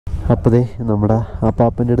അപ്പോൾ ദേ നമ്മുടെ ആ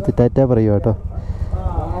പാപ്പൻ്റെ അടുത്ത് ടാറ്റ പറയുക കേട്ടോ.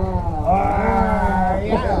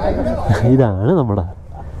 ഇതാണ് നമ്മുടെ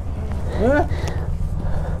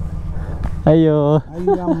അയ്യോ.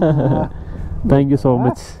 Thank you so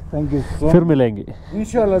much. Thank you. फिर मिलेंगे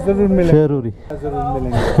इंशाल्लाह, जरूर मिलेंगे. जरूर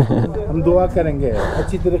मिलेंगे. हम दुआ करेंगे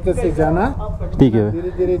अच्छी तरीके से जाना. ठीक है,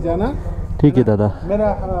 धीरे धीरे जाना. ठीक है दादा. मेरा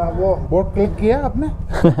वो बोर्ड क्लिक किया आपने?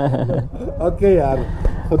 ओके यार,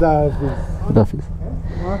 खुदा हाफिज़.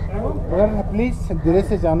 प्लीज धीरे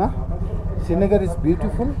से जाना. Srinagar is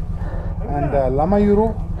beautiful and Lamayuru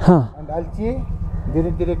and Alchi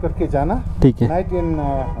धीरे धीरे करके जाना. ठीक है. नाइट इन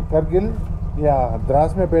करगिल या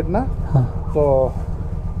द्रास में बैठना. हाँ. तो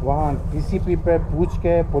वहाँ टीसीपी पे पूछ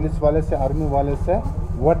के पुलिस वाले से, आर्मी वाले से,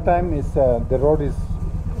 what time is the road is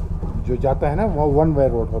जो जाता है ना, वो वन वे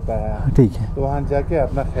रोड होता है. ठीक है. तो वहाँ जाके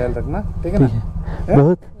अपना ख्याल रखना. ठीक है ना?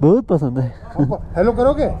 बहुत बहुत पसंद है. हेलो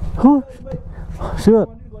करोगे? हाँ श्योर.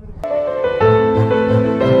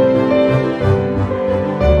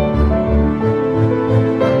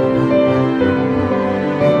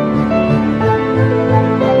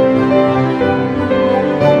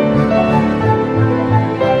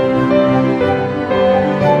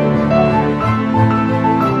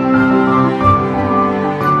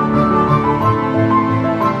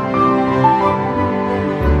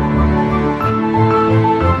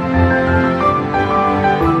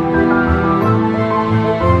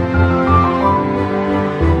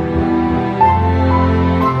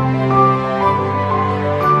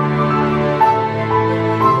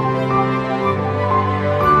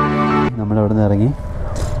 നമ്മളവിടെ നിന്ന് ഇറങ്ങി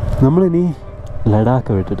നമ്മളിനി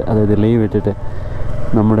ലഡാക്ക് വിട്ടിട്ട്, അതായത് ലേ വിട്ടിട്ട്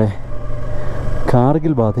നമ്മുടെ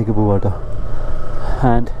കാർഗിൽ ഭാഗത്തേക്ക് പോവാം കേട്ടോ.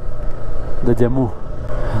 And the Jammu.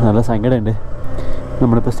 നല്ല സങ്കടമുണ്ട്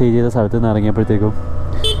നമ്മളിപ്പോൾ സ്റ്റേ ചെയ്ത സ്ഥലത്ത് നിന്ന് ഇറങ്ങിയപ്പോഴത്തേക്കും.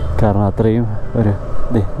 കാരണം അത്രയും ഒരു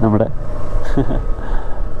നമ്മുടെ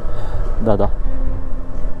ദാദാ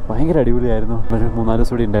ഭയങ്കര അടിപൊളിയായിരുന്നു. ഒരു 3-4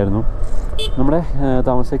 ദിവസം കൂടി ഉണ്ടായിരുന്നു. നമ്മുടെ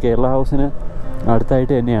താമസിച്ച കേരള ഹൗസിന്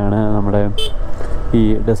അടുത്തായിട്ട് തന്നെയാണ് നമ്മുടെ ഈ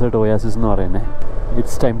ഡെസേർട്ട് ഒയാസിസ് എന്ന് പറയുന്നത്.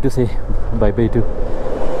 It's time to say bye by two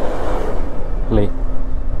ലേ.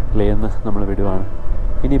 എന്ന് നമ്മൾ വിടുവാണ്.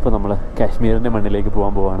 ഇനിയിപ്പോൾ നമ്മൾ കാശ്മീരിൻ്റെ മണ്ണിലേക്ക്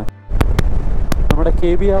പോകാൻ പോവാണ്. നമ്മുടെ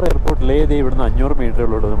KBR എയർപോർട്ട് ലേ ഇവിടുന്ന് 500 മീറ്റർ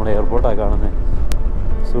ഉള്ളൂ നമ്മുടെ എയർപോർട്ടാണ് കാണുന്നത്.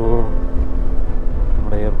 സോ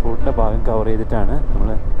നമ്മുടെ എയർപോർട്ടിൻ്റെ ഭാഗം കവർ ചെയ്തിട്ടാണ് നമ്മൾ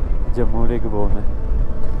ജമ്മുവിലേക്ക് പോകുന്നത്.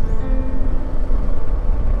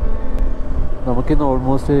 നമുക്കിന്ന്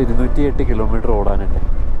ഓൾമോസ്റ്റ് 208 കിലോമീറ്റർ ഓടാനുണ്ട്.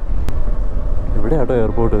 ഇവിടെ ആട്ടോ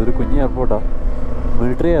എയർപോർട്ട്. ഒരു കുഞ്ഞ് എയർപോർട്ടാണ്,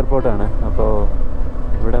 മിലിറ്ററി എയർപോർട്ടാണ്. അപ്പോൾ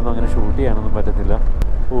ഇവിടെ ഒന്നും അങ്ങനെ ഷൂട്ട് ചെയ്യാനൊന്നും പറ്റത്തില്ല.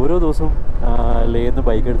 ഓരോ ദിവസവും ലേന്ന്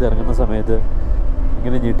ബൈക്ക് എടുത്ത് ഇറങ്ങുന്ന സമയത്ത്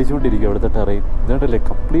ഇങ്ങനെ ഞെട്ടിച്ചുകൊണ്ടിരിക്കും ഇവിടുത്തെ ടെറൈൻ. ഇതുകൊണ്ടല്ലേ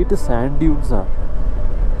complete sand ഡ്യൂൺസാണ്.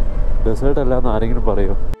 ഡെസേർട്ട് അല്ല എന്ന് ആരെങ്കിലും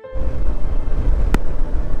പറയുമോ?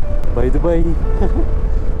 ബൈ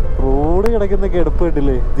റോഡ് കിടക്കുന്ന കിടപ്പ്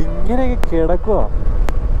കണ്ടില്ലേ? ഇതിങ്ങനെയൊക്കെ കിടക്കുക.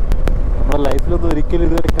 നമ്മുടെ ലൈഫിലൊന്നും ഒരിക്കലും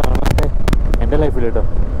ഇതുവരെ കാണാതെ, എൻ്റെ ലൈഫിൽ കേട്ടോ,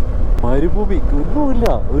 മരുഭൂമി ഒന്നുമില്ല.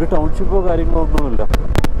 ഒരു ടൗൺഷിപ്പോ കാര്യങ്ങളോ ഒന്നുമില്ല.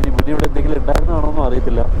 ഇനി മുന്നേ ഇവിടെ എന്തെങ്കിലും ഉണ്ടായിരുന്നാണോന്നും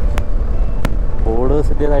അറിയത്തില്ല.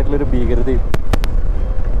 ബോർഡേഴ്സിൻ്റെതായിട്ടുള്ളൊരു ഭീകരതയും.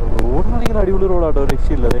 റോഡാണെങ്കിൽ അടിപൊളി റോഡാട്ടോ,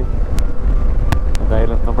 രക്ഷയില്ലതേ.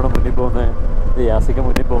 എന്തായാലും നമ്മുടെ മുന്നിൽ പോകുന്ന യാസിക്ക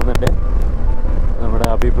മുന്നിൽ പോകുന്നുണ്ട്. നമ്മുടെ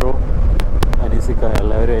അഭിപ്രോ, അനീസിക്ക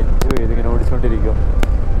എല്ലാവരും എൻജോയ് ചെയ്തിങ്ങനെ ഓടിച്ചുകൊണ്ടിരിക്കും.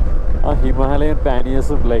 ആ ഹിമാലയൻ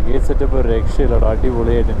പാനിയേഴ്സും ലഗേജ് സെറ്റപ്പ് ഒരു രക്ഷയില്ലട്ടോ,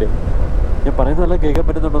 അടിപൊളിയായിട്ടുണ്ട്. ഞാൻ പറയുന്നത് നല്ല കേൾക്കാൻ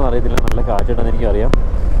പറ്റുന്നുണ്ടോന്ന് അറിയത്തില്ല. നല്ല കാറ്റുണ്ടെന്ന് എനിക്കറിയാം.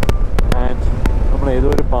 ആൻഡ് നമ്മൾ ഏതോ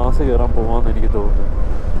ഒരു പാസ് കയറാൻ പോകാമെന്ന് എനിക്ക് തോന്നുന്നു.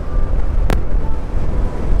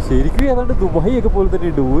 ശരിക്കും ഏതാണ്ട് ദുബായ് ഒക്കെ പോലെ തന്നെ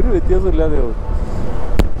ഉണ്ട്, ഒരു വ്യത്യാസം ഇല്ലാതെ.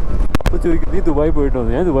 അപ്പോൾ ചോദിക്കും നീ ദുബായ് പോയിട്ടോ?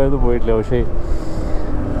 ഞാൻ ദുബായ് ഒന്നും പോയിട്ടില്ല. പക്ഷേ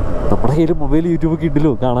നമ്മുടെ കയ്യിൽ മൊബൈൽ യൂട്യൂബൊക്കെ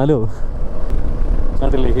ഉണ്ടല്ലോ, കാണാലോ.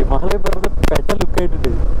 കണ്ടില്ലേ ഹിമാലയം പറഞ്ഞ പെട്ട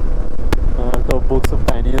ലുക്കായിട്ടുണ്ട്. ടോപ്പ് ബോക്സും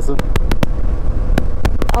പാനിയേഴ്സും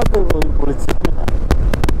അത് പൊളിച്ച്.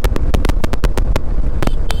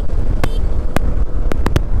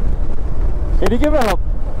 എനിക്ക് വേണം.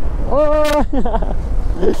 ഓ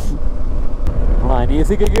നമ്മൾ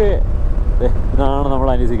അനീസിക്കയ്ക്ക് ഇതാണ്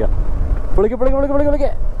നമ്മുടെ അനീസിക്ക. പൊളിക്ക്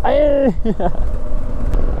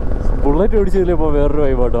ബുള്ളറ്റ് ഓടിച്ചില്ലേ ഇപ്പോൾ വേറൊരു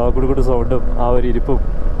വൈബാട്ടോ. ആ കുടുക്കുടു സൗണ്ടും ആ ഒരു ഇരിപ്പും.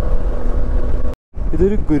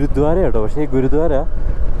 ഇതൊരു ഗുരുദ്വാര കേട്ടോ. പക്ഷേ ഈ ഗുരുദ്വാര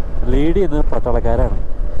ലീഡ് ചെയ്യുന്നത് പട്ടാളക്കാരാണ്.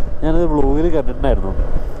 ഞാനത് വ്ളോഗിൽ കണ്ടിട്ടുണ്ടായിരുന്നു.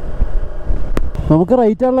 നമുക്ക്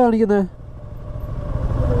റൈറ്റാണല്ലോ കാണിക്കുന്നത്.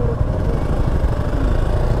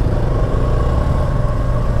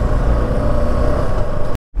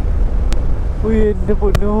 എൻ്റെ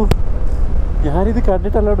പൊന്നോ, ഞാനിത്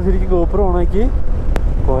കണ്ടിട്ടല്ലോട്ടോ ശരിക്കും ഗോപ്രോ ഓണാക്കി.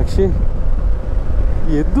 പക്ഷേ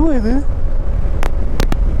എന്തുവാ ഇത്?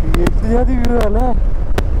 എന്ത് ജാതി വ്യൂ അല്ലേ?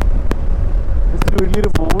 വലിയൊരു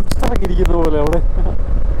മോൺസ്റ്ററൊക്കെ ഇരിക്കുന്ന പോലെ അവിടെ.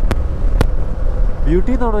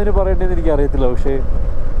 ബ്യൂട്ടി എന്നാണോ അതിന് പറയേണ്ടതെന്ന് എനിക്കറിയത്തില്ല. പക്ഷേ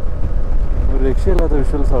ഒരു രക്ഷയില്ലാത്ത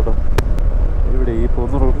വിഷ്വൽസ് ആട്ടോ ഇവിടെ. ഈ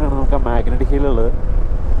പോകുന്ന റൂട്ടിലാണ് നമുക്ക് ആ മാഗ്നറ്റിക് ഹില്ലുള്ളത്.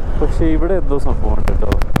 പക്ഷേ ഇവിടെ എന്തോ സംഭവമുണ്ട്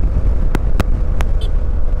കേട്ടോ.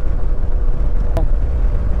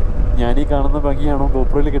 ഞാനീ കാണുന്ന ഭംഗിയാണോ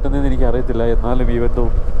ഗോപ്രോയിൽ കിട്ടുന്നതെന്ന് എനിക്കറിയത്തില്ല. എന്നാലും even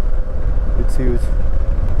it's huge.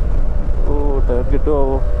 Oh, turn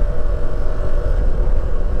കിട്ടുമോ?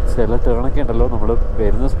 ചില ടേണൊക്കെ ഉണ്ടല്ലോ നമ്മൾ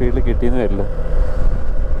വരുന്ന സ്പീഡിൽ കിട്ടിയെന്ന് വരില്ല.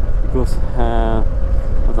 ബിക്കോസ്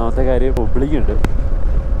ഒന്നാമത്തെ കാര്യം പബ്ലിക് ഉണ്ട്.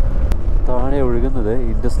 താഴെ ഒഴുകുന്നത്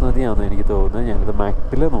ഇൻഡസ് നദിയാണെന്ന് എനിക്ക് തോന്നുന്നത്. ഞാനിത്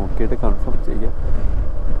മാപ്പിൽ നോക്കിയിട്ട് കൺഫേം ചെയ്യാം.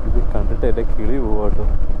 ഇത് കണ്ടിട്ട് എൻ്റെ കിളി പോവാട്ടോ.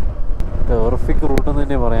 ടെറിഫിക് റൂട്ടെന്ന്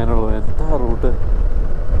തന്നെ പറയാനുള്ളൂ. എന്താ റൂട്ട്!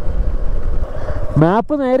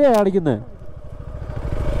 മാപ്പ് നേരെയാണ് കാണിക്കുന്നത്.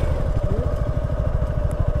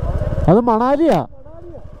 അത് മണാലിയാ.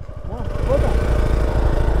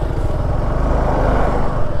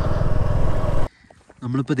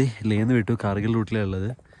 നമ്മളിപ്പോൾ ലേന്ന് വിട്ടു. കാർഗിൽ റൂട്ടിലാണ് ഉള്ളത്.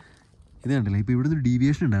 ഇത് കണ്ടില്ലേ, ഇപ്പോൾ ഇവിടെ നിന്ന്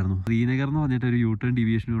ഡീവിയേഷൻ ഉണ്ടായിരുന്നു. ശ്രീനഗർ എന്ന് പറഞ്ഞിട്ട് ഒരു യൂ ടേൺ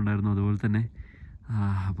ഡീവിയേഷനും ഉണ്ടായിരുന്നു. അതുപോലെ തന്നെ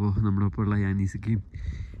അപ്പോൾ നമ്മുടെ ഒപ്പം ഉള്ള യാനീസിക്കയും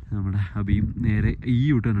നമ്മുടെ അബിയും നേരെ ഈ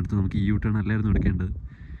യൂ ടേൺ എടുത്തു. നമുക്ക് ഈ യൂ ടേൺ അല്ലായിരുന്നു എടുക്കേണ്ടത്.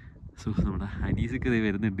 സോ നമ്മുടെ അനീസിക്ക്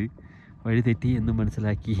വരുന്നുണ്ട്. വഴി തെറ്റി എന്നും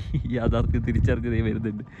മനസ്സിലാക്കി യാഥാർത്ഥ്യം തിരിച്ചറിഞ്ഞതേ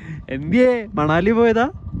വരുന്നുണ്ട്. എന്തേ മണാലി പോയതാ?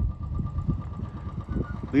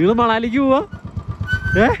 നിങ്ങൾ മണാലിക്ക് പോവാ?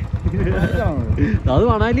 അത്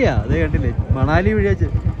മണാലിയാ. അതേ കണ്ടില്ലേ, മണാലി വഴിയാ.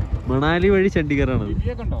 മണാലി വഴി ചണ്ഡീഗറാണ്.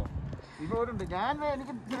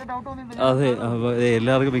 അതെ,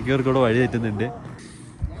 എല്ലാവർക്കും മിക്കവർക്കും കൂടെ വഴി തെറ്റുന്നുണ്ട്.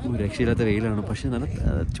 രക്ഷയില്ലാത്ത വെയിലാണ്. പക്ഷെ നല്ല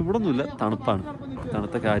ചൂടൊന്നുമില്ല, തണുപ്പാണ്,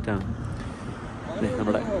 തണുത്ത കാറ്റാണ്.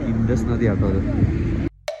 നമ്മുടെ ഇൻഡസ് നദിയാട്ടോ അത്.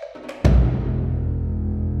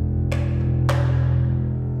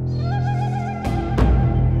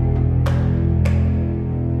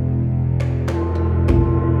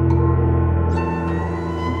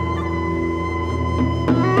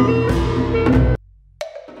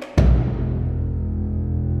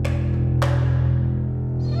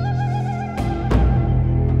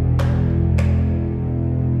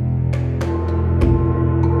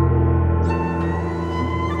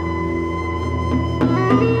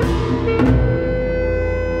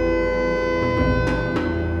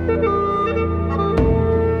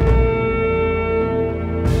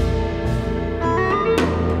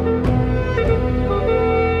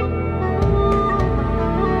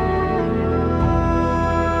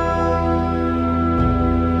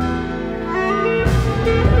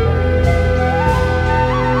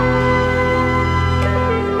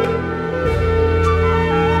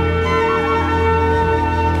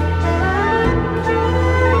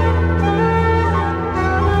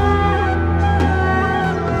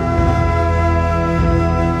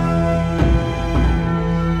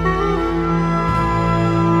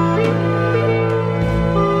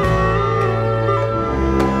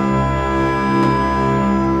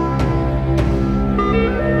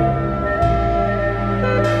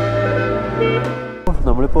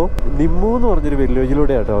 നമ്മളിപ്പോൾ നിമ്മു എന്ന് പറഞ്ഞൊരു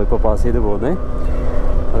വില്ലേജിലൂടെ ആട്ടോ ഇപ്പോൾ പാസ് ചെയ്ത് പോകുന്നത്.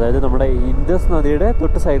 അതായത് നമ്മുടെ ഇൻഡസ് നദിയുടെ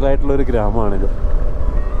തൊട്ട് സൈഡിലായിട്ടുള്ളൊരു ഗ്രാമമാണിത്.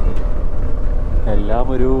 എല്ലാം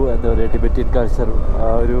ഒരു എന്താ പറയുക, ടിബറ്റിയൻ കൾച്ചർ,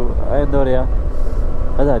 ഒരു എന്താ പറയുക,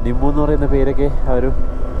 അതാ നിമ്മു എന്ന് പറയുന്ന പേരൊക്കെ ആ ഒരു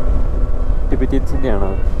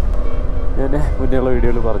ടിബറ്റിയൻസിൻ്റെയാണ്. ഞാൻ മുന്നേയുള്ള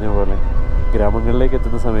വീഡിയോയിൽ പറഞ്ഞ പോലെ ഗ്രാമങ്ങളിലേക്ക്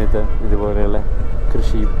എത്തുന്ന സമയത്ത് ഇതുപോലെയുള്ള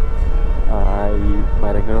കൃഷിയും ഈ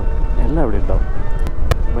മരങ്ങളും എല്ലാം ഇവിടെ ഉണ്ടാവും.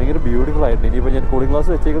 ഭയങ്കര ബ്യൂട്ടിഫുൾ ആയിരുന്നു. ഇനിയിപ്പോൾ ഞാൻ കൂളിംഗ് ഗ്ലാസ്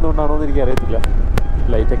വെച്ചേക്കുന്നതുകൊണ്ടാണോ എന്ന് എനിക്കറിയത്തില്ല.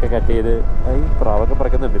 ലൈറ്റൊക്കെ കട്ട് ചെയ്ത് ഈ പ്രാവൊക്കെ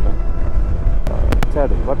പറക്കുന്നുണ്ടല്ല,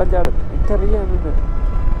 ചാടും വട്ടം ചാടും, എനിക്കറിയാമെന്ന്.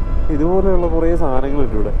 ഇതുപോലെയുള്ള കുറേ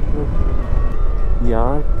സാധനങ്ങളുണ്ട് ഇവിടെ.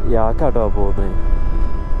 യാക്കാട്ടോ പോകുന്നത്.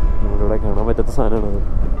 നമ്മളിവിടെ കാണാൻ പറ്റാത്ത സാധനമാണത്.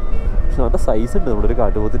 പക്ഷെ നല്ല സൈസ് ഉണ്ട് നമ്മുടെ ഒരു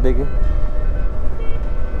കാട്ടുപോത്തിൻ്റെയൊക്കെ.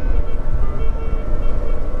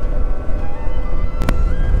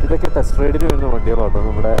 ഇതൊക്കെ ടെസ്റ്റ് റൈഡിന് വരുന്ന വണ്ടികളാട്ടോ,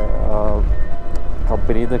 നമ്മുടെ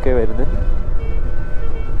കമ്പനിയിൽ നിന്നൊക്കെ വരുന്നത്.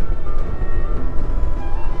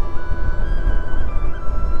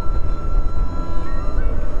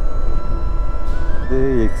 ഇത്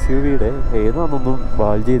XUV-യുടെ ഏതാണെന്നൊന്നും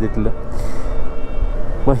ബാഡ്ജ് ചെയ്തിട്ടില്ല.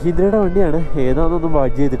 മഹീന്ദ്രയുടെ വണ്ടിയാണ്, ഏതാണെന്നൊന്നും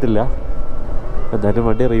ബാഡ്ജ് ചെയ്തിട്ടില്ല. എന്തായാലും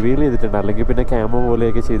വണ്ടി റിവീൽ ചെയ്തിട്ടുണ്ട്, അല്ലെങ്കിൽ പിന്നെ ക്യാമോ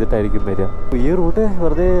പോലെയൊക്കെ ചെയ്തിട്ടായിരിക്കും വരിക. ഈ റൂട്ട്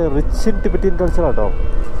വെറുതെ റിച്ച് ഇൻ ടിബറ്റിയൻ കൾച്ചറാട്ടോ.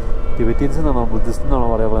 ടിബറ്റിയൻസ് എന്നാണോ ബുദ്ധിസ്റ്റ് എന്നാണോ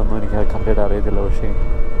പറയാനുള്ളതെന്നോ എനിക്ക് കറക്റ്റായിട്ട് അറിയത്തില്ല. പക്ഷേ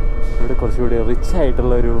ഇവിടെ കുറച്ചുകൂടി റിച്ച്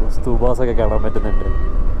ആയിട്ടുള്ള ഒരു സ്തൂപാസൊക്കെ കാണാൻ പറ്റുന്നുണ്ട്.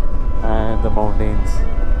 And the mountains,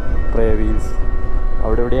 prayer wheels,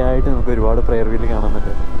 അവിടെ എവിടെയായിട്ട് നമുക്ക് ഒരുപാട് പ്രയർ വീൽ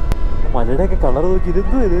കാണുന്നുണ്ട്. മലയുടെയൊക്കെ കളർ നോക്കി,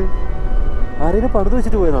 ഇതെന്തോ ഇത് ആരെങ്കിലും പണിത്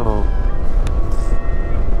വെച്ചിട്ട് പോയതാണോ?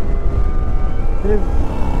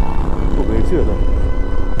 ഉപേക്ഷിച്ചു പോയതോ?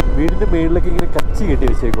 വീടിൻ്റെ മേളിലൊക്കെ ഇങ്ങനെ കച്ചി കെട്ടി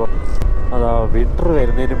വെച്ചേക്കോ. അതാ വിൻ്റർ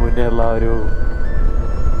വരുന്നതിന് മുന്നേ ഉള്ള ഒരു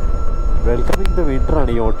വെൽക്കമിങ് ദ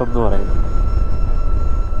വിൻ്ററാണ് ഈ ഓട്ടം എന്ന് പറയുന്നത്.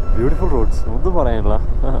 ബ്യൂട്ടിഫുൾ റോഡ്സ്, ഒന്നും പറയാനില്ല.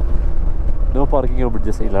 നോ പാർക്കിംഗ് ഓൺ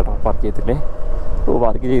ബ്രിഡ്ജസ് ഇല്ല കേട്ടോ, പാർക്ക് ചെയ്തില്ലേ.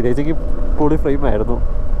 പാർക്ക് ചെയ്തേച്ചെങ്കിൽ പൊളി ഫ്രെയിമായിരുന്നു.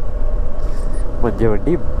 മഞ്ഞ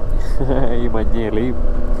വണ്ടിയും ഈ മഞ്ഞ ഇലയും.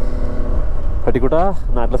 പട്ടിക്കൂട്ടാ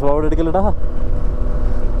നാട്ടിലെ സ്വഭാവം എടുക്കലടാ.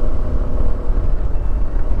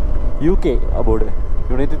 UK അബോർഡ്,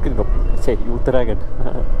 യുണൈറ്റഡ് കിങ്ഡം, ശരി ഉത്തരാഖണ്ഡ്.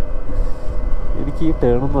 എനിക്ക് ഈ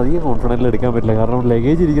ടേണൊന്നും അധികം കോൺഫിഡൻറ്റിൽ എടുക്കാൻ പറ്റില്ല, കാരണം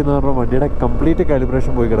ലഗേജ് ഇരിക്കുന്ന പറഞ്ഞാൽ വണ്ടിയുടെ കംപ്ലീറ്റ്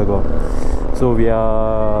കാലിബ്രേഷൻ പോയി കിടക്കുക. സോ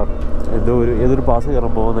ഏതൊരു പാസ്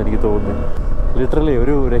കയറാൻ പോകുമെന്ന് എനിക്ക് തോന്നുന്നു. ലിറ്ററലി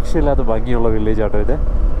ഒരു രക്ഷയില്ലാത്ത ഭംഗിയുള്ള വില്ലേജ് ആട്ടോ ഇത്.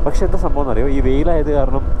 പക്ഷെ എന്താ സംഭവം എന്നറിയോ, ഈ വെയിലായത്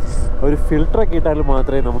കാരണം ഒരു ഫിൽറ്ററൊക്കെ ഇട്ടാലും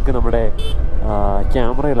മാത്രമേ നമുക്ക് നമ്മുടെ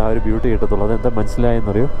ക്യാമറയിൽ ആ ഒരു ബ്യൂട്ടി കിട്ടത്തുള്ളൂ. അതെന്താ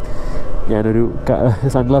മനസ്സിലായെന്നറിയോ, ഞാനൊരു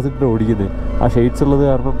സൺഗ്ലാസ് ഇട്ട് ഓടിക്കുന്നത്, ആ ഷെയ്ഡ്സ് ഉള്ളത്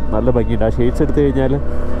കാരണം നല്ല ഭംഗിയുണ്ട്. ആ ഷെയ്ഡ്സ് എടുത്തു കഴിഞ്ഞാൽ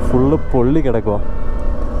ഫുള്ള് പൊള്ളി കിടക്കുക.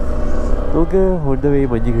 നമുക്ക് ഓൺ ദ വേ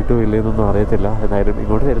മഞ്ഞ് കിട്ടുമോ ഇല്ലയെന്നൊന്നും അറിയത്തില്ല. എന്തായാലും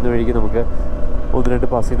ഇങ്ങോട്ട് വരുന്ന വഴിക്ക് നമുക്ക് 1-2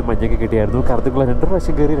 പാസിൽ നിന്ന് മഞ്ഞൊക്കെ കിട്ടിയായിരുന്നു. കറുത്തുള്ള 2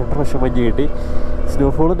 പ്രാവശ്യം കയറി 2 പ്രാവശ്യം മഞ്ഞ് കിട്ടി.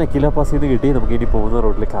 സ്നോഫോളും നക്കില പാസിൽ നിന്ന് കിട്ടി. നമുക്ക് ഇനി പോകുന്ന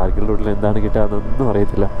റോഡിൽ കാർഗിൽ റോഡിൽ എന്താണ് കിട്ടുക എന്നൊന്നും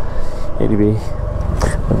അറിയത്തില്ല. എനിവേ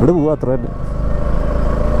നമ്മൾ പോവാം, അത്ര തന്നെ.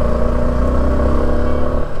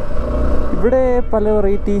 ഇവിടെ പല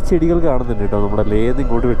വെറൈറ്റി ചെടികൾ കാണുന്നുണ്ട് കേട്ടോ. നമ്മുടെ ലേന്ന്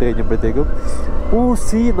ഇങ്ങോട്ട് വിട്ട് കഴിഞ്ഞപ്പോഴത്തേക്കും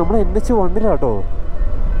നമ്മുടെ NH1 കേട്ടോ.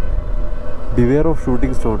 Beware of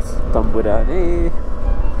shooting stones. തമ്പുരാനേ,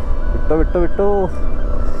 വിട്ടോ.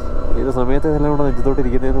 ഏത് സമയത്ത് ഇതെല്ലാം കൂടെ നെഞ്ചത്തോട്ട്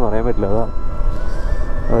ഇരിക്കുന്നതെന്ന് പറയാൻ പറ്റില്ല. അതാ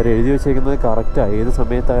അവരെഴുതി വെച്ചേക്കുന്നത് കറക്റ്റാണ്. ഏത്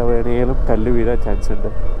സമയത്ത് വേണമെങ്കിലും കല്ല് വീഴാൻ ചാൻസ് ഉണ്ട്.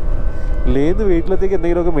 ലേന്ന് വീട്ടിലത്തേക്ക്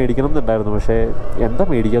എന്തെങ്കിലുമൊക്കെ മേടിക്കണം എന്നുണ്ടായിരുന്നു, പക്ഷേ എന്താ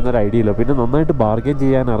മേടിക്കാമെന്നൊരു ഐഡിയ ഇല്ല. പിന്നെ നന്നായിട്ട് ബാർഗെയിൻ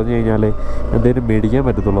ചെയ്യാൻ അറിഞ്ഞു കഴിഞ്ഞാൽ എന്തെങ്കിലും മേടിക്കാൻ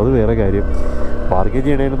പറ്റത്തുള്ളൂ, അത് വേറെ കാര്യം. ബാർഗെയിൻ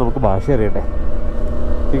ചെയ്യണമെങ്കിൽ നമുക്ക് ഭാഷ അറിയണ്ടേ.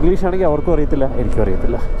 ഇംഗ്ലീഷ് ആണെങ്കിൽ അവർക്കും അറിയത്തില്ല, എനിക്കും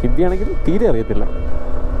അറിയത്തില്ല. ഹിന്ദി ആണെങ്കിൽ തീരെ അറിയത്തില്ല.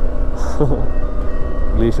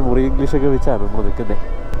 ഇംഗ്ലീഷൊക്കെ വെച്ചാണ് നമ്മൾ നിൽക്കുന്നത്.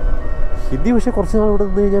 ഹിന്ദി പക്ഷേ കുറച്ച് നാൾ ഇവിടെ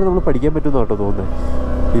നിന്ന് കഴിഞ്ഞാൽ നമ്മൾ പഠിക്കാൻ പറ്റുമെന്ന് കേട്ടോ തോന്നുന്നത്.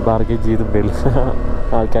 ഈ ബാർഗെയിൻ ചെയ്തും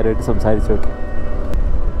ആൾക്കാരുമായിട്ട് സംസാരിച്ചൊക്കെ.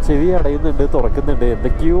 ചെവി അടയുന്നുണ്ട്, തുറക്കുന്നുണ്ട്,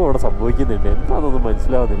 എന്തൊക്കെയോ അവിടെ സംഭവിക്കുന്നുണ്ട്. എന്താണെന്നൊന്നും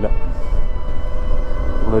മനസ്സിലാവുന്നില്ല.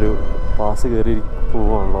 നമ്മളൊരു പാസ് കയറി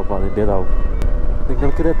പോവുകയാണല്ലോ, അപ്പോൾ അതിൻ്റേതാവും.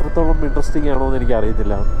 നിങ്ങൾക്കിത് എത്രത്തോളം ഇൻട്രസ്റ്റിംഗ് ആണോ എന്ന് എനിക്ക്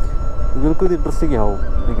അറിയത്തില്ല. നിങ്ങൾക്കിത് ഇൻട്രസ്റ്റിംഗ് ആവും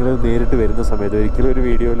നിങ്ങൾ നേരിട്ട് വരുന്ന സമയത്ത്. ഒരിക്കലും ഒരു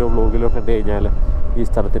വീഡിയോയിലോ വ്ളോഗിലോ കണ്ടു കഴിഞ്ഞാൽ ഈ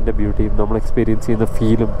സ്ഥലത്തിൻ്റെ ബ്യൂട്ടിയും നമ്മൾ എക്സ്പീരിയൻസ് ചെയ്യുന്ന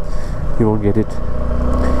ഫീലും യു വോണ്ട് ഗെറ്റ് ഇറ്റ്.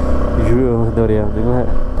 എന്താ പറയുക, നിങ്ങൾ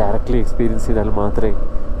ഡയറക്റ്റ്ലി എക്സ്പീരിയൻസ് ചെയ്താൽ മാത്രമേ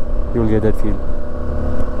you will get that feel.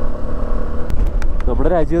 നമ്മുടെ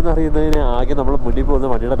രാജ്യം എന്ന് അറിയുന്നതിന് ആകെ നമ്മൾ മുന്നിൽ പോകുന്ന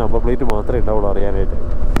വണ്ടിയുടെ നമ്പർ പ്ലേറ്റ് മാത്രമേ ഉണ്ടാവുള്ളൂ അറിയാനായിട്ട്.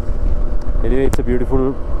 Anyway it's A beautiful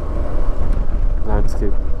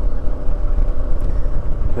landscape.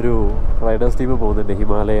 ഒരു റൈഡേഴ്സ് ടീം പോകുന്നുണ്ട്,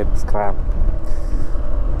 ഹിമാലയൻ സ്ക്രാപ്പ്.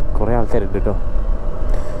 കുറേ ആൾക്കാരുണ്ട് കേട്ടോ.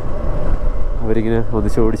 അവരിങ്ങനെ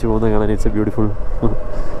ഒന്നിച്ച് ഓടിച്ച് പോകുന്നത് കാണാൻ ഇറ്റ്സ് എ ബ്യൂട്ടിഫുൾ.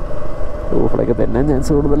 ഓഫിലൊക്കെ തന്നെ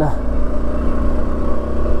ചാൻസ് കൂടുതലാണ്.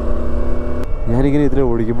 ഞാനിങ്ങനെ ഇതിൽ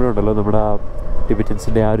ഓടിക്കുമ്പോഴുണ്ടല്ലോ നമ്മുടെ ആ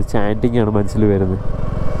ടിബറ്റൻസിൻ്റെ ആ ഒരു ചാൻറ്റിങ് ആണ് മനസ്സിൽ വരുന്നത്.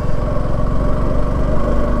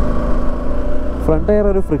 ഫ്രണ്ട് ടയർ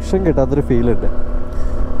ഒരു ഫ്രിക്ഷൻ കിട്ടാത്തൊരു ഫീലുണ്ട്.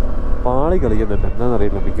 പാളി കളിക്കുന്നുണ്ട്,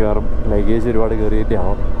 എന്താണെന്നറിയില്ല. മിക്കവാറും ലഗേജ് ഒരുപാട് കയറിയിട്ട്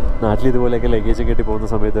ആവും. നാട്ടിൽ ഇതുപോലെയൊക്കെ ലഗേജ് കെട്ടി പോകുന്ന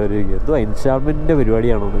സമയത്ത് അവർ എന്തോ ഇൻസ്റ്റാൾമെൻറ്റിൻ്റെ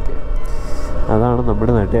പരിപാടിയാണോ എന്നൊക്കെ, അതാണ്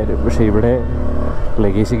നമ്മുടെ നാട്ടുകാർ. പക്ഷേ ഇവിടെ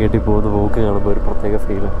ലഗേജ് കെട്ടി പോകുന്ന പോക്ക് കാണുമ്പോൾ ഒരു പ്രത്യേക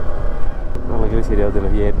ഫീലാണ്. അല്ലെങ്കിൽ ശരിയാവത്തില്ല.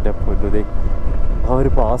 എൻ്റെ പൊന്നുതേ, ആ ഒരു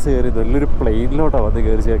പാസ് കയറി നല്ലൊരു പ്ലെയിനിലോട്ടാണ് വന്ന്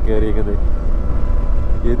കയറിയിരിക്കുന്നത്.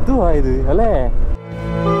 എന്തുവായത് അല്ലേ?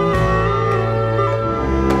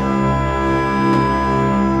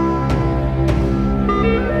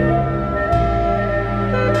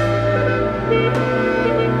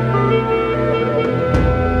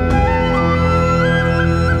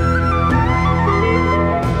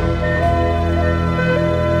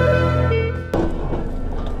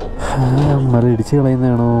 മല ഇടിച്ച്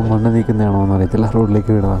കളയുന്നതാണോ മണ്ണ് നീക്കുന്നതാണോ എന്ന് അറിയത്തില്ല.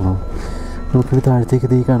 റോഡിലേക്ക് വീണതാണോ? നമുക്കിത് താഴത്തേക്ക്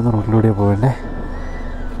തീ കാണുന്ന റോഡിലൂടെയാണ് പോകണ്ടേ.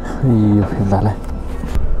 അയ്യോ, എന്താല്ലേ.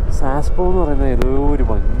 സാസ്പോ എന്ന് പറയുന്ന ഏതോ ഒരു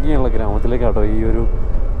ഭംഗിയുള്ള ഗ്രാമത്തിലേക്കാട്ടോ ഈ ഒരു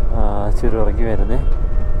ചുരം ഇറങ്ങി വരുന്നത്.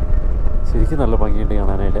 ശരിക്കും നല്ല ഭംഗിയുണ്ട്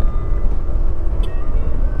കാണാനായിട്ട്.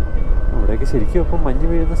 ഇവിടെയൊക്കെ ശരിക്കും ഇപ്പം മഞ്ഞ്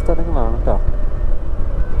വീഴുന്ന സ്ഥലങ്ങളാണ് കേട്ടോ.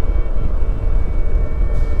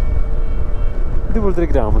 ഇതുപോലത്തെ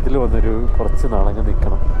ഒരു ഗ്രാമത്തിൽ വന്നൊരു കുറച്ച് നാളങ്ങ്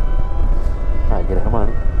നിൽക്കണം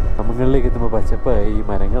ആഗ്രഹമാണ്. ഗ്രാമങ്ങളിലേക്ക് എത്തുമ്പോൾ പച്ചപ്പായി,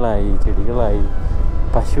 മരങ്ങളായി, ചെടികളായി,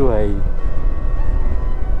 പശുവായി.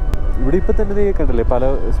 ഇവിടെ ഇപ്പം തന്നെ നീ കണ്ടില്ലേ പല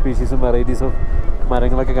സ്പീഷീസും വെറൈറ്റീസ് ഓഫ്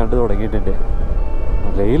മരങ്ങളൊക്കെ കണ്ടു തുടങ്ങിയിട്ടുണ്ട്.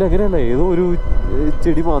 മലയിൽ അങ്ങനെയല്ല, ഏതോ ഒരു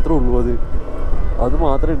ചെടി മാത്രമേ ഉള്ളൂ, അത്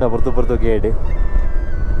മാത്രമേ ഉണ്ട് അപ്പുറത്തും ആയിട്ട്.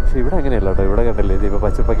 പക്ഷെ ഇവിടെ അങ്ങനെയല്ല കേട്ടോ. ഇവിടെ കണ്ടല്ലേ ഇപ്പോൾ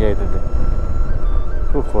പച്ചപ്പൊക്കെ ആയിട്ടുണ്ട്.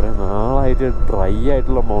 കുറേ നാളായിട്ട് ഡ്രൈ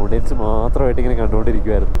ആയിട്ടുള്ള മൗണ്ടൻസ് മാത്രമായിട്ട് ഇങ്ങനെ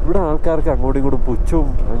കണ്ടുകൊണ്ടിരിക്കുമായിരുന്നു. ഇവിടെ ആൾക്കാർക്ക് അങ്ങോട്ടും ഇങ്ങോട്ടും പുച്ഛവും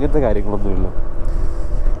അങ്ങനത്തെ കാര്യങ്ങളൊന്നുമില്ല.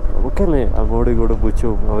 നമുക്കല്ലേ അങ്ങോട്ടും ഇങ്ങോട്ടും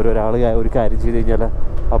പുച്ഛവും അവരൊരാൾ ഒരു കാര്യം ചെയ്ത് കഴിഞ്ഞാൽ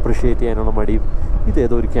അപ്രിഷ്യേറ്റ് ചെയ്യാനുള്ള മടിയും.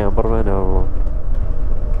 ഇതേതോ ഒരു ക്യാമ്പർമാനാണല്ലോ.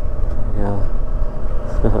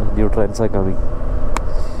 New trends are coming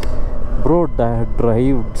bro.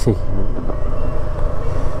 Drive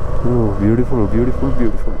beautiful beautiful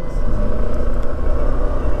beautiful.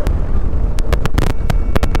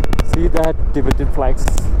 See that Tibetan flags.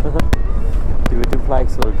 Tibetan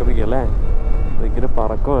flags welcoming അല്ലേ. ഇങ്ങനെ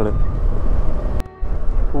പറക്കമാണ്.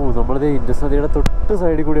 നമ്മളിത് ഇൻഡസ് നദിയുടെ തൊട്ട്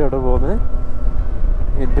സൈഡിൽ കൂടി അവിടെ പോകുന്നത്.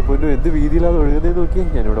 എൻ്റെ പൊന്നും എന്ത് വീതിയിലാണ് ഒഴുകുന്നത് നോക്കി.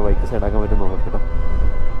 ഞാനിവിടെ ബൈക്ക് സൈഡാക്കാൻ പറ്റും നോക്കട്ടോ.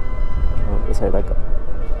 നമുക്ക് സൈഡാക്കാം.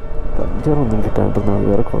 പഞ്ചറൊന്നും കിട്ടാണ്ടിരുന്നാൽ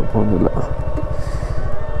വേറെ കുഴപ്പമൊന്നുമില്ല.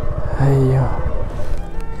 അയ്യോ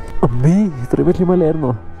അമ്മേ, ഇത്ര വലിയ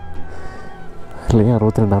മലയായിരുന്നോ? അല്ലെങ്കിൽ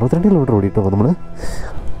 62 കിലോമീറ്റർ ഓടിയിട്ടോ നമ്മൾ.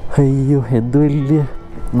 അയ്യോ എന്ത് വലിയ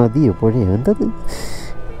നദിയോ പുഴയോ എന്തത്.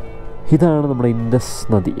 ഇതാണ് നമ്മുടെ ഇൻഡസ്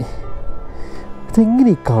നദി. ഇതെങ്ങനെ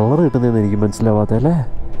ഈ കളർ കിട്ടുന്നതെന്ന് എനിക്ക് മനസ്സിലാവാത്ത അല്ലേ.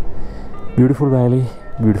 ബ്യൂട്ടിഫുൾ വാലി,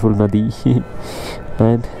 ബ്യൂട്ടിഫുൾ നദി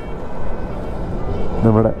ആൻഡ്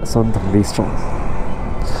നമ്മുടെ സ്വന്തം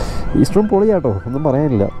ഈസ്റ്റ്രോം പൊളിയാട്ടോ, ഒന്നും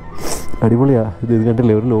പറയാനില്ല. അടിപൊളിയാ. ഇത്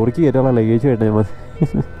കണ്ടില്ലേ, ഒരു ലോറിക്ക് കയറ്റാനുള്ള ലഗേജ് വേണ്ടേ മതി.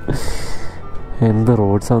 എന്ത്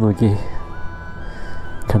റോഡ്സാന്ന് നോക്കി.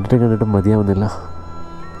 കണ്ടിട്ട് മതിയാവുന്നില്ല.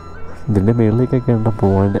 ഇതിൻ്റെ മുകളിലേക്കൊക്കെ ഉണ്ടോ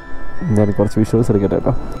പോകാണ്ട്. ഞാൻ കുറച്ച് വിഷ്വൽസ് എടുക്കട്ടെ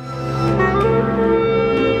കേട്ടോ.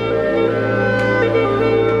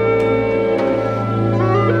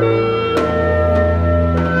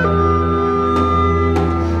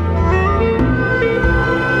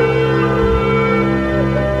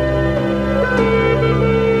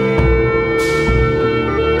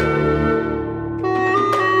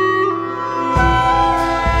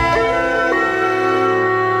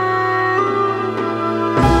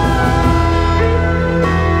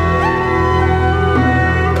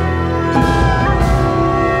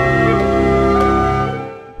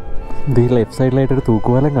 ഈ ലെഫ്റ്റ് സൈഡിലായിട്ടൊരു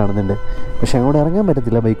തൂക്കുപാലം കാണുന്നുണ്ട്. പക്ഷെ അങ്ങോട്ട് ഇറങ്ങാൻ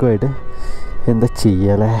പറ്റത്തില്ല ബൈക്കുമായിട്ട്. എന്താ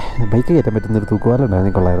ചെയ്യാല്ലേ, ബൈക്ക് കയറ്റാൻ പറ്റുന്നൊരു തൂക്കുപാലം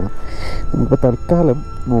ഉണ്ടായിരുന്നു, കൊള്ളായിരുന്നു. നമുക്കിപ്പോൾ തൽക്കാലം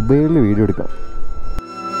മൊബൈലിൽ വീഡിയോ എടുക്കാം.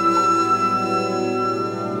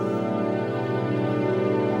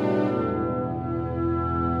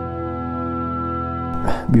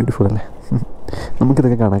 ബ്യൂട്ടിഫുൾ അല്ലേ.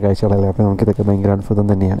 നമുക്കിതൊക്കെ കാണാൻ കാഴ്ചകളല്ലേ. അപ്പോൾ നമുക്കിതൊക്കെ ഭയങ്കര അത്ഭുതം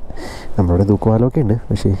തന്നെയാണ്. നമ്മളുടെ തൂക്കുപാലമൊക്കെ ഉണ്ട്,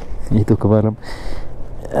 പക്ഷേ ഈ തൂക്കുപാലം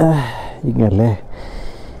ഇങ്ങല്ലേ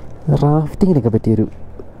റാഫ്റ്റിങ്ങിനൊക്കെ പറ്റിയൊരു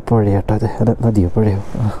പുഴയാട്ടോ അത്. അല്ല, നദിയോ പുഴയോ.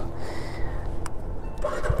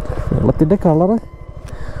 വെള്ളത്തിൻ്റെ കളറ്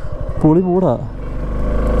പൊളി മൂടാ.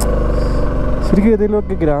 ശരിക്കും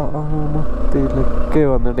ഏതെങ്കിലുമൊക്കെ ഗ്രാമത്തിലൊക്കെ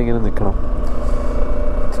വന്നിട്ട് ഇങ്ങനെ നിൽക്കണം.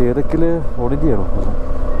 ചേതക്കിൽ ഓണിൻ്റെയാണോ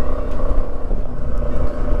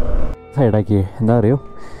സൈഡാക്കിയേ? എന്താ അറിയോ,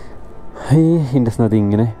 ഈ ഇൻഡസ് നദി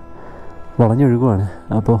ഇങ്ങനെ വളഞ്ഞൊഴുകുവാണ്.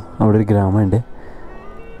 അപ്പോൾ അവിടെ ഒരു ഗ്രാമമുണ്ട്,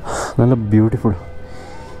 നല്ല ബ്യൂട്ടിഫുൾ.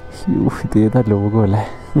 ഇതേതാ ലോകമല്ലേ.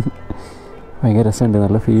 ഭയങ്കര രസമുണ്ട്,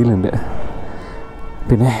 നല്ല ഫീലുണ്ട്.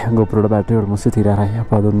 പിന്നെ ഗോപ്രോയുടെ ബാറ്ററി ഓൾമോസ്റ്റ് തീരാറായി.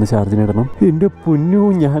 അപ്പോൾ അതൊന്ന് ചാർജിനിടണം. എൻ്റെ പൊന്നു,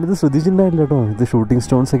 ഞാനിത് ശ്രദ്ധിച്ചിട്ടുണ്ടായില്ല കേട്ടോ. ഇത് ഷൂട്ടിംഗ്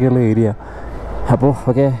സ്റ്റോൺസ് ഒക്കെയുള്ള ഏരിയ. അപ്പോൾ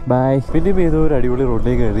ഓക്കെ ബൈ. പിന്നെയും ഏതോ ഒരു അടിപൊളി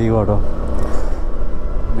റോഡിലേക്ക് കയറിയോ കേട്ടോ.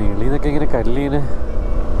 മേളിൽ നിന്നൊക്കെ ഇങ്ങനെ കല്ലിങ്ങനെ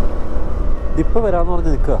ഇതിപ്പോൾ വരാമെന്ന്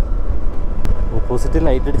പറഞ്ഞ് നിൽക്കുക. ഓപ്പോസിറ്റ്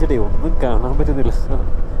ലൈറ്റ് അടിച്ചിട്ടേ ഒന്നും കാണാൻ പറ്റുന്നില്ല.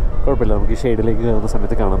 കുഴപ്പമില്ല, നമുക്ക് ഈ ഷെയ്ഡിലേക്ക് കയറുന്ന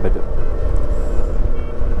സമയത്ത് കാണാൻ പറ്റും.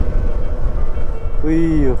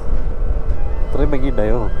 അയ്യോ, ഇത്രയും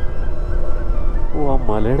ഭംഗിയുണ്ടായോ. ആ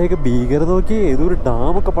മലയുടെയൊക്കെ ഭീകരത നോക്കി. ഏതൊരു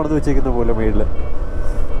ഡാമൊക്കെ പണിത് വെച്ചേക്കുന്ന പോലെ മേളിൽ.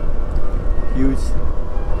 ഹ്യൂജ്.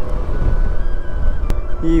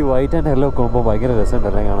 ഈ വൈറ്റ് ആൻഡ് യെല്ലോ ഒക്കെ ആകുമ്പോൾ ഭയങ്കര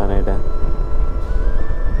രസമുണ്ടല്ലേ കാണാനായിട്ട്.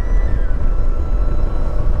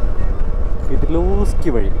 കിടിലോസ്കി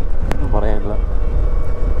വഴി ഒന്നും പറയാനില്ല.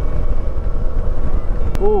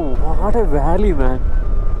 ഓ വാട്ട് എ വാലി മാൻ.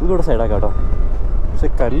 ഇതുകൂടെ സൈഡാക്കാം കേട്ടോ. പക്ഷെ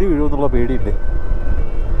കല്ല് വീഴുമെന്നുള്ള പേടിയുണ്ട്.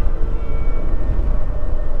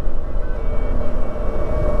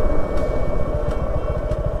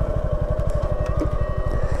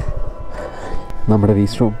 നമ്മുടെ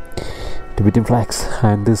വീസ്ട്രോം, Tibetan flags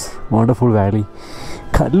and this wonderful Valley.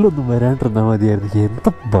 കല്ലൊന്നും വരാണ്ടിരുന്നാൽ മതിയായിരുന്നു.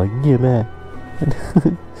 എന്താ ഭംഗിയല്ലേ.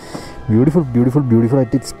 Beautiful beautiful beautiful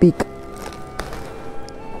at its peak.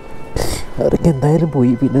 അവരൊക്കെ എന്തായാലും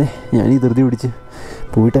പോയി. പിന്നെ ഞാൻ ഈ ധൃതി പിടിച്ച്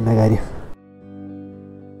പോയിട്ട് എന്നാ കാര്യം.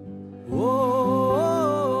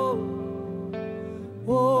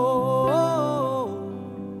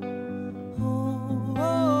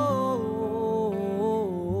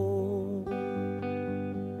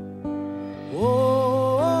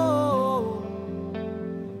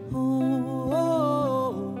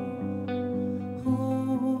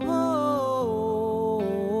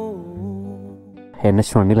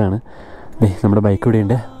 NH1 നമ്മുടെ ബൈക്ക് ഇവിടെ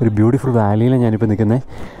ഉണ്ട്. ഒരു ബ്യൂട്ടിഫുൾ വാലിയിലാണ് ഞാനിപ്പോൾ നിൽക്കുന്നത്.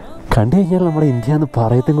 കണ്ടു കഴിഞ്ഞാൽ നമ്മുടെ ഇന്ത്യ എന്ന്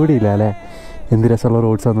പറയത്തും കൂടി ഇല്ല അല്ലേ. എന്ത് രസമുള്ള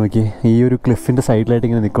റോഡ്സാന്ന് നോക്കി. ഈ ഒരു ക്ലിഫിൻ്റെ സൈഡിലായിട്ട്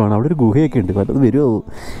ഇങ്ങനെ നിൽക്കുവാണ്. അവിടെ ഒരു ഗുഹയൊക്കെ ഉണ്ട്. വല്ലത് വരുമോ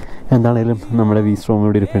എന്താണേലും നമ്മുടെ വി സ്ട്രോം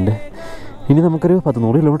ഇവിടെ ഇരിപ്പുണ്ട്. ഇനി നമുക്കൊരു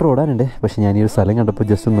 100 കിലോമീറ്റർ ഓടാനുണ്ട്. പക്ഷേ ഞാൻ ഈ ഒരു സ്ഥലം കണ്ടപ്പോൾ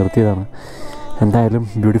ജസ്റ്റ് നിർത്തിയതാണ്. എന്തായാലും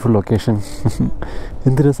ബ്യൂട്ടിഫുൾ ലൊക്കേഷൻ.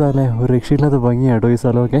 എന്ത് രസമല്ലേ, ഒരു രക്ഷയില്ലാത്ത ഭംഗിയാട്ടോ ഈ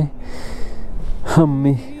സ്ഥലമൊക്കെ.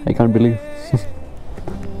 അമ്മി, ഐ കാൺട്ട് ബിലീവ്.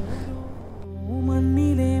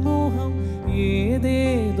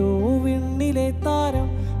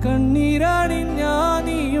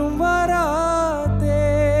 കണ്ണീരാണിഞ്ഞാനിയും വരാതെ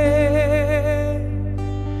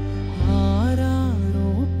ആരാരോ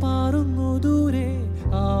പാറുന്നു ദൂരെ,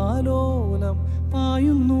 ആലോലം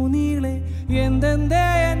പായുന്നു നീളെ, എന്തെന്തേ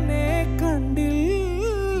എന്നെ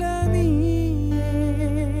കണ്ടില്ല നീ.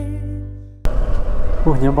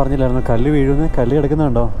 ഞാൻ പറഞ്ഞില്ലായിരുന്നു കല്ല് വീഴുന്ന. കല്ല്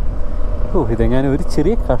കിടക്കുന്നുണ്ടോ? ഇതെങ്ങാനും ഒരു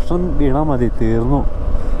ചെറിയ കഷ്ണം വീണാൽ മതി, തീർന്നു.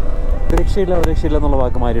 രക്ഷയില്ല എന്നുള്ള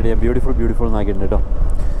വാക്ക് മാറിയിട്ട് ഞാൻ ബ്യൂട്ടിഫുൾ എന്നാക്കിയിട്ടുണ്ട് കേട്ടോ.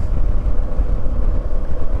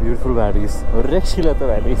 ബ്യൂട്ടിഫുൾ വാലീസ്, ഒരു രക്ഷയില്ലാത്ത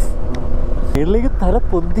വാലീസ്. മേളിലേക്ക് തല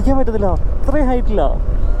പൊന്തിക്കാൻ പറ്റത്തില്ല, അത്രയും ഹൈറ്റില്ല.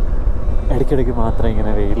 ഇടയ്ക്കിടയ്ക്ക് മാത്രം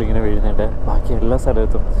ഇങ്ങനെ വെയിലിങ്ങനെ വീഴുന്നുണ്ട്. ബാക്കി എല്ലാ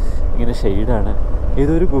സ്ഥലത്തും ഇങ്ങനെ ഷെയ്ഡാണ്.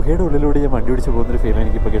 ഏതൊരു ഗുഹയുടെ ഉള്ളിലൂടെ ഞാൻ വണ്ടി പിടിച്ച് പോകുന്നൊരു ഫീലാണ്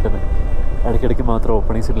എനിക്കിപ്പോൾ കിട്ടുന്നത്. ഇടയ്ക്കിടയ്ക്ക് മാത്രം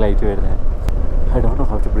ഓപ്പണിങ്സിൽ ലൈറ്റ് വരുന്നത്. I don't know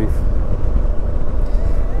how to breath.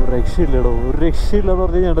 ഒരു രക്ഷയില്ലടോ, ഒരു രക്ഷയില്ലെന്ന്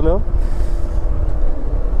പറഞ്ഞു കഴിഞ്ഞാണ്ടല്ലോ.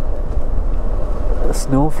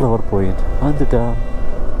 സ്നോ ഫ്ലവർ പോയിന്റ് എന്നിട്ടാ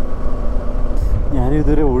ഞാനും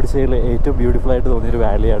ഇതുവരെ ഓടിച്ചതിൽ ഏറ്റവും ബ്യൂട്ടിഫുൾ ആയിട്ട് തോന്നിയൊരു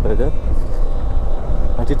വാലിയാട്ടോ ഇത്.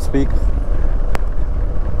 At it speak.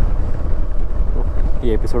 ഈ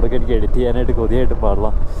എപ്പിസോഡൊക്കെ എനിക്ക് എഡിറ്റ് ചെയ്യാനായിട്ട് കൊതിയായിട്ട് പാടില്ല.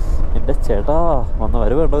 എൻ്റെ ചേട്ടാ വന്ന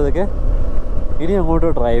വരവ് കണ്ടോ ഇതൊക്കെ. ഇനി അങ്ങോട്ട്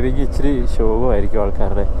ഡ്രൈവിങ് ഇച്ചിരി ശോകമായിരിക്കും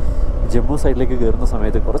ആൾക്കാരുടെ. ജമ്മു സൈഡിലേക്ക് കയറുന്ന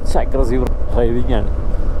സമയത്ത് കുറച്ച് അഗ്രസീവ് ഡ്രൈവിംഗ് ആണ്.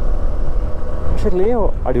 പക്ഷെ ലേ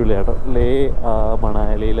അടിപൊളിയാട്ടോ. ലേ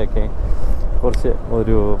മണാലിയിലൊക്കെ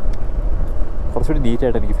കുറച്ചുകൂടി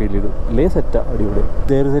നീറ്റായിട്ട് എനിക്ക് ഫീൽ ചെയ്തു. ലേ സെറ്റാ അടിപൊളി.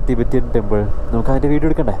 There is A Tibetan temple. നമുക്ക് അതിൻ്റെ വീഡിയോ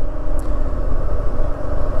എടുക്കണ്ടേ?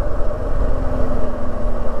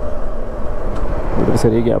 ഒരു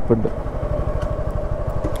ചെറിയ ഗ്യാപ്പുണ്ട്.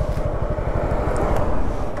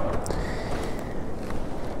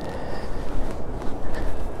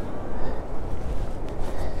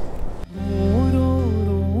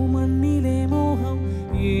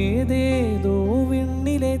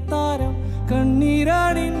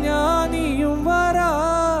 കണ്ണീരാണിഞ്ഞാനിയും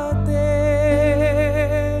വരാതെ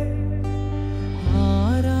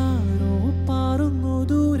ആരാരോ പാറുന്നു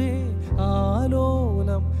ദൂരെ,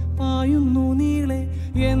 ആലോലം പായുന്നു നീളെ,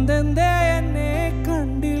 എന്തെന്തേ എന്നെ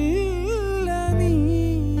കണ്ടില്ല നീ.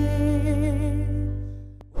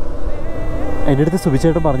 എൻ്റെ അടുത്ത്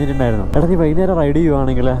സുബിച്ചേട്ടൻ പറഞ്ഞിട്ടുണ്ടായിരുന്നു, എടാ നീ വൈകുന്നേരം റൈഡ്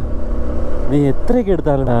ചെയ്യുവാണെങ്കിൽ നീ എത്രയൊക്കെ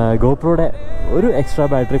എടുത്താലും ഗോപ്രോയുടെ ഒരു എക്സ്ട്രാ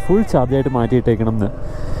ബാറ്ററി ഫുൾ ചാർജായിട്ട് മാറ്റിയിട്ടേക്കണം എന്ന്.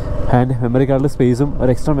 ആൻഡ് മെമ്മറി കാർഡിൽ സ്പേസും ഒരു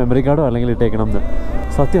എക്സ്ട്രാ മെമ്മറി കാർഡോ അല്ലെങ്കിൽ ഇട്ടേക്കണം എന്ന്.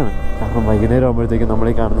 സത്യമാണ്. കാരണം വൈകുന്നേരം ആകുമ്പോഴത്തേക്കും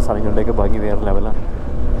നമ്മളീ കാണുന്ന സ്ഥലങ്ങളിലേക്ക് ഭംഗി വേറെ ലെവലാണ്.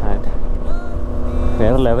 ആൻഡ്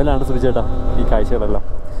വേറെ ലെവലാണ് സുബിച്ചേട്ടാ ഈ കാഴ്ചകളെല്ലാം.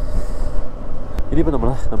 ഇനിയിപ്പോൾ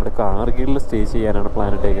നമ്മുടെ കാർഗിലിൽ സ്റ്റേ ചെയ്യാനാണ്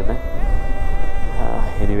പ്ലാൻ ഇട്ടേക്കുന്നത്.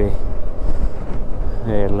 എനിവേ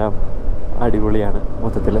എല്ലാം അടിപൊളിയാണ്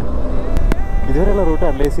മൊത്തത്തിൽ. ഇതുവരെയുള്ള റൂട്ട്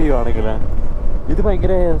അനലൈസ് ചെയ്യുവാണെങ്കിൽ ഇത്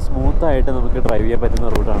ഭയങ്കര സ്മൂത്തായിട്ട് നമുക്ക് ഡ്രൈവ് ചെയ്യാൻ പറ്റുന്ന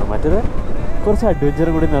റൂട്ടാണ്. മറ്റേത് കുറച്ച്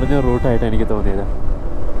അഡ്വഞ്ചറും കൂടി നിറഞ്ഞ റൂട്ടായിട്ട് എനിക്ക് തോന്നിയത്.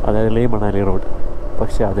 അതായത് ലേ മണാലി റോഡ്.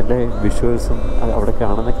 പക്ഷേ അതിൻ്റെ വിഷ്വൽസും അവിടെ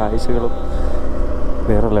കാണുന്ന കാഴ്ചകളും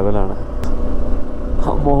വേറെ ലെവലാണ്.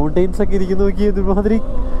 മൗണ്ടെയ്ൻസൊക്കെ ഇരിക്കുന്ന നോക്കി ഒരുമാതിരി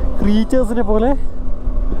ക്രീച്ചേഴ്സിനെ പോലെ.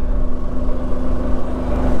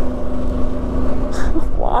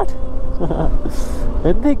 വാട്ട്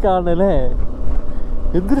എന്തേ കാണല്ലേ,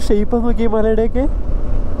 എന്തൊരു ഷേപ്പാന്ന് നോക്കിയ മലയുടെയൊക്കെ.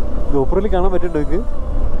 ഗോപ്രോയിൽ കാണാൻ പറ്റുന്നുണ്ടോ നിങ്ങൾക്ക്?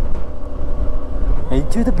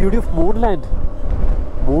 Enjoy the beauty of മൂൺലാൻഡ്.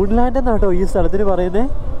 മൂൺലാൻഡ് എന്നാട്ടോ ഈ സ്ഥലത്തിന് പറയുന്നത്.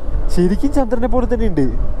 ശരിക്കും ചന്ദ്രനെ പോലെ തന്നെ ഉണ്ട്.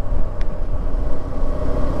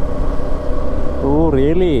 ഓ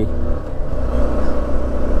റിയലി,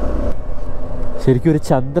 ശരിക്കും ഒരു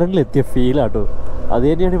ചന്ദ്രനിലെത്തിയ ഫീലാട്ടോ. അത്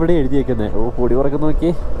തന്നെയാണ് ഇവിടെ എഴുതിയേക്കുന്നത്. ഓ പൊടി പറക്കുന്ന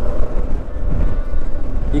നോക്കി.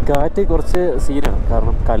 ഈ കാറ്റ് കുറച്ച് സീനാണ്,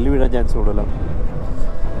 കാരണം കല്ല് വീഴാൻ ചാൻസ് കൂടുതലോ.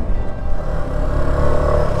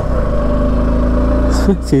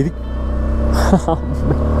 ശരി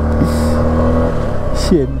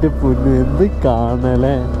എൻ്റെ പൊന്നു എന്ത്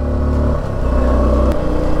കാണലേ.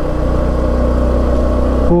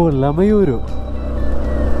 ഓ ലമയൂരു.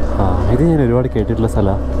 ഇത് ഞാൻ ഒരുപാട് കേട്ടിട്ടുള്ള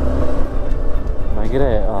സ്ഥലമാണ്. ഭയങ്കര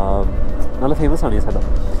നല്ല ഫേമസ് ആണ് ഈ സ്ഥലം,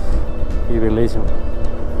 ഈ വില്ലേജും.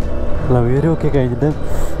 ലമയൂരു ഒക്കെ കഴിഞ്ഞിട്ട്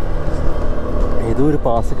ഏതോ ഒരു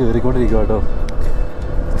പാസ് കയറിക്കൊണ്ടിരിക്കുക കേട്ടോ.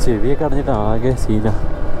 ചെവിയൊക്കെ അടഞ്ഞിട്ട് ആകെ സീന.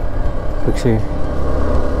 പക്ഷേ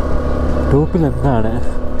ടോപ്പിൽ എന്താണ്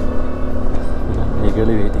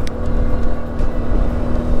വെയിറ്റിംഗ്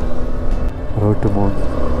റോഡ് ടു മൂൺ.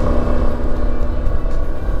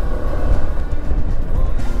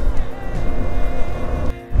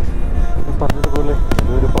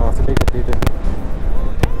 എത്തിയിട്ട്.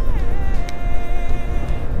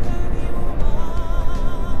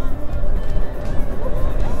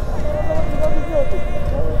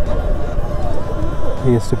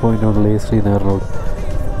 Highest point on Leh Srinagar road.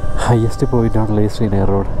 Highest point on Leh Srinagar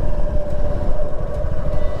road.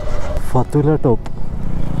 ഫത്തുല top.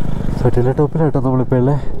 ഫത്തുല ടോപ്പിലാട്ടോ നമ്മളിപ്പോൾ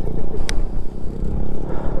ഉള്ളത്.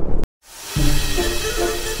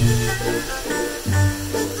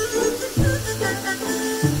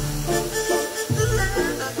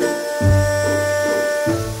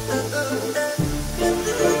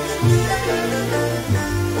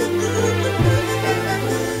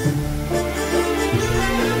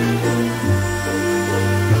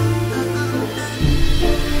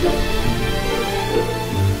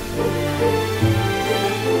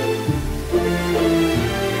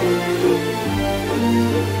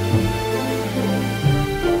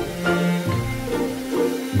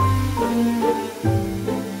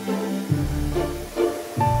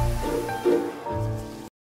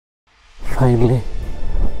 ഫൈനലി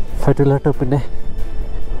ഫത്തുല ടോപ്പിൻ്റെ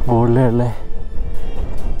മുകളിലുള്ള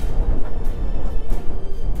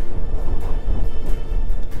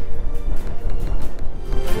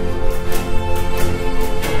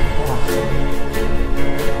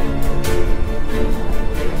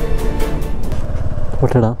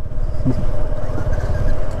പൊട്ടിടാം.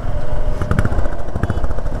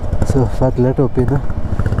 സോ ഫത്തുല ടോപ്പിൽ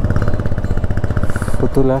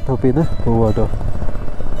നിന്ന് പോവാട്ടോ.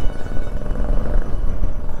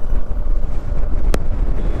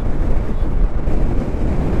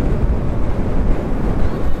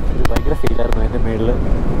 ഭയങ്കര ഫീലായിരുന്നു അതിൻ്റെ മേളിൽ.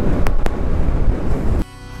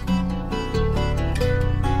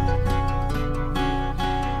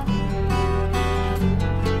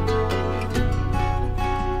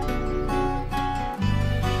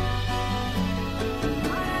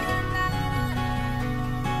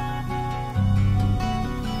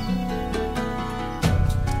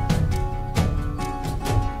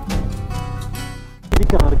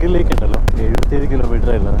 കാർഗിലേക്ക് ഉണ്ടല്ലോ 77 കിലോമീറ്റർ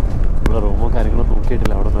ഉള്ളത്. ഇവിടെ റൂമോ കാര്യങ്ങളോ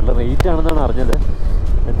നോക്കിയിട്ടില്ല. അവിടെ നല്ല റേറ്റ് ആണെന്നാണ് അറിഞ്ഞത്.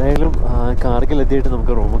 എന്തായാലും കാർഗിൽ എത്തിയിട്ട്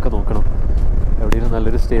നമുക്ക് റൂമൊക്കെ നോക്കണം. എവിടെയെങ്കിലും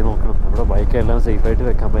നല്ലൊരു സ്റ്റേ നോക്കണം. നമ്മുടെ ബൈക്കെല്ലാം സേഫായിട്ട്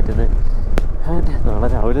വെക്കാൻ പറ്റുന്നത്. ആൻഡ് നാളെ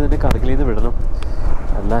രാവിലെ തന്നെ കാർഗിലിൽ നിന്ന് വിടണം.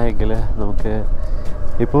 അല്ല എങ്കിൽ നമുക്ക്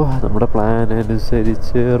ഇപ്പോൾ നമ്മുടെ പ്ലാൻ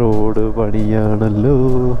അനുസരിച്ച് റോഡ് പണിയാണല്ലോ.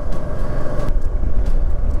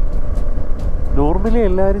 നോർമലി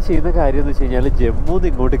എല്ലാവരും ചെയ്യുന്ന കാര്യം എന്ന് വെച്ച് കഴിഞ്ഞാൽ ജമ്മുന്ന്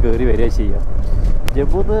ഇങ്ങോട്ട് കയറി വരിക ചെയ്യാം.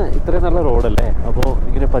 ജമ്മുന്ന് ഇത്രയും നല്ല റോഡല്ലേ, അപ്പോൾ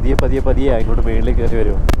ഇങ്ങനെ പതിയെ ഇങ്ങോട്ട് മേളിലേക്ക് കയറി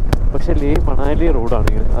വരുമോ. പക്ഷേ ലേ മണാലി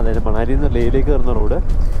റോഡാണെങ്കിൽ, അതായത് മണാലിയിൽ നിന്ന് ലേയിലേക്ക് കയറുന്ന റോഡ്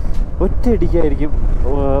ഒറ്റയടിക്കായിരിക്കും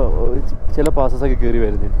ചില പാസസൊക്കെ കയറി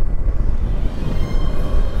വരുന്നത്.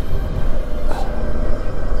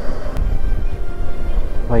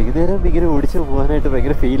 വൈകുന്നേരം ഇങ്ങനെ ഓടിച്ച് പോകാനായിട്ട്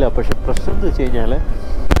ഭയങ്കര ഫീലാണ്. പക്ഷെ പ്രശ്നം എന്ന് വെച്ച് കഴിഞ്ഞാൽ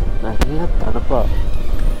നല്ല തണുപ്പാണ്.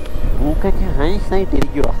 മൂക്കൊക്കെ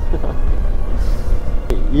ഐസായിട്ടിരിക്കുക.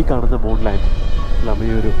 ഈ കാണുന്ന മൂൺലാൻഡ്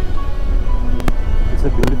ലമയൂരു, ഇറ്റ്സ് എ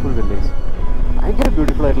ബ്യൂട്ടിഫുൾ വില്ലേജ്. ഭയങ്കര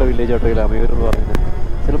ബ്യൂട്ടിഫുൾ ആയിട്ടുള്ള വില്ലേജ് ആട്ടോ ഈ ലമയൂരു എന്ന് പറയുന്നത്.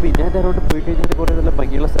 ചിലപ്പോൾ ഇന്നാൻ്റെ അറൗണ്ട് പോയി കഴിഞ്ഞാൽ കുറേ നല്ല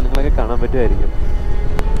ഭംഗിയുള്ള സ്ഥലങ്ങളൊക്കെ കാണാൻ പറ്റുമായിരിക്കും.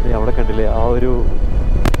 അവിടെ കണ്ടില്ലേ ആ ഒരു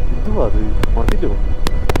എന്തുവാ അത്, മതിലോ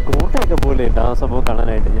കോട്ടയൊക്കെ പോലെ ഉണ്ട് ആ സംഭവം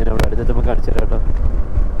കാണാനായിട്ട്. ഞാൻ അവിടെ അടുത്തെത്തുമ്പോൾ കാണിച്ചു തരാം കേട്ടോ.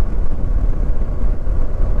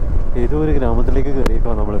 ഏതോ ഒരു ഗ്രാമത്തിലേക്ക്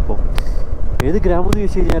കയറിയേക്കോ നമ്മളിപ്പോൾ. ഏത് ഗ്രാമം എന്ന്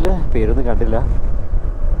ചോദിച്ചു കഴിഞ്ഞാൽ പേരൊന്നും കണ്ടില്ല.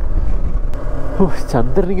 ഓ,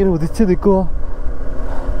 ചന്ദ്രൻ ഇങ്ങനെ ഉദിച്ച് നിൽക്കുമോ.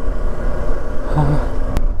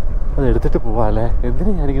 അതെടുത്തിട്ട് പോവാല്ലേ.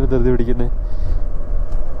 എന്തിനാ ഞാനിങ്ങനെ ധൃതി പിടിക്കുന്നത്.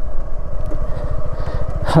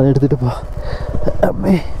 അതെടുത്തിട്ട് പോവാ.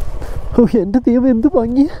 അമ്മേ, ഓ എൻ്റെ ദൈവം എന്ത്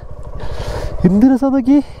ഭംഗിയാ, എന്ത് രസം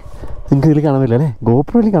നോക്കി. നിങ്ങൾക്ക് ഇതിൽ കാണാൻ പറ്റില്ല അല്ലേ,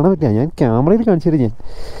 ഗോപ്രോയിൽ കാണാൻ പറ്റില്ല. ഞാൻ ക്യാമറയിൽ കാണിച്ചു തരും. ഞാൻ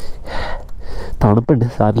തണുപ്പുണ്ട്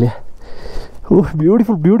സാറില്ല. ഓ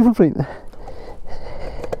ബ്യൂട്ടിഫുൾ ഫ്രെയിം.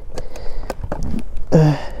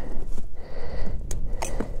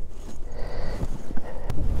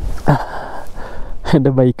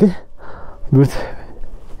 എൻ്റെ ബൈക്ക്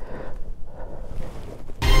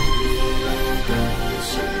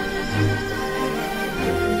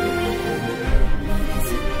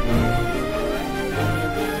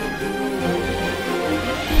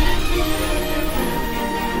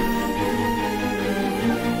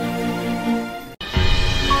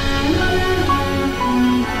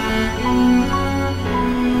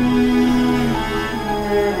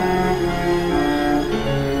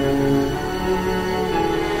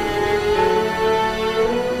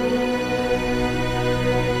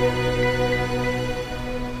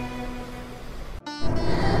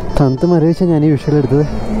തണുത്ത് മരവിച്ചാൽ ഞാൻ ഈ വിഷ്വൽ എടുത്തത്.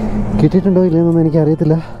 കിട്ടിയിട്ടുണ്ടോ ഇല്ലെന്നൊന്നും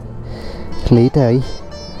എനിക്കറിയത്തില്ല. ലേറ്റായി.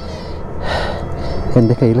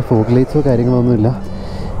 എൻ്റെ കയ്യിൽ ഫോഗ് ലൈറ്റ്സോ കാര്യങ്ങളോ ഒന്നുമില്ല.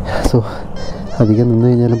 സോ അധികം നിന്ന്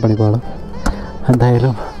കഴിഞ്ഞാലും പണിപ്പാടാം.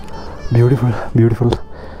 എന്തായാലും ബ്യൂട്ടിഫുൾ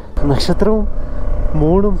നക്ഷത്രവും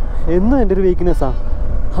മൂണും എന്നും എൻ്റെ ഒരു വീക്ക്നെസ്സാണ്.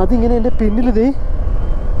 അതിങ്ങനെ എൻ്റെ പിന്നിലിതേ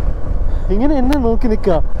ഇങ്ങനെ എന്നെ നോക്കി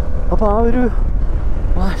നിൽക്കുക. അപ്പോൾ ആ ഒരു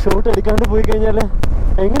ഷോട്ട് എടുക്കാണ്ട് പോയി കഴിഞ്ഞാൽ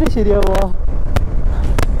എങ്ങനെ ശരിയാവുക?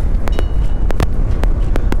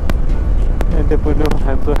 എൻ്റെ പൊന്നോ,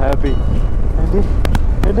 ഐ എം സോ ഹാപ്പി.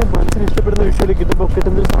 എൻ്റെ മനസ്സിന് ഇഷ്ടപ്പെടുന്ന വിഷ്വൽ കിട്ടുമ്പോൾ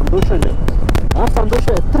കിട്ടുന്നൊരു സന്തോഷമുണ്ട്. ആ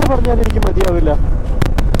സന്തോഷം എത്ര പറഞ്ഞാലും എനിക്ക് മതിയാവില്ല.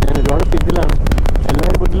 ഞാൻ ഒരുപാട് പിന്നിലാണ്,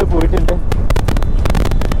 എല്ലാവരും മുന്നിൽ പോയിട്ടുണ്ട്.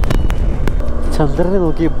 ചന്ദ്രനെ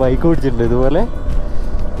നോക്കി ബൈക്ക് ഓടിച്ചിട്ടുണ്ട് ഇതുപോലെ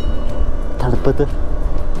തണുപ്പത്ത്.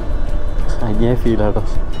 അന്യായ ഫീലാട്ടോ.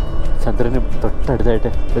 ചന്ദ്രന് തൊട്ടടുത്തായിട്ട്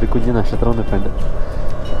ഒരു കുഞ്ഞു നക്ഷത്രം നിൽപ്പുണ്ട്.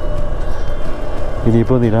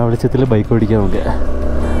 ഇനിയിപ്പോൾ നിലാവെളിച്ചത്തിൽ ബൈക്ക് ഓടിക്കാൻ നമുക്ക്.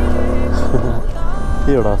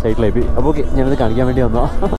 ഈയോടാ സൈഡിലായി പോയി. അപ്പോൾ ഓക്കെ, ഞാനത് കാണിക്കാൻ വേണ്ടി വന്നോ.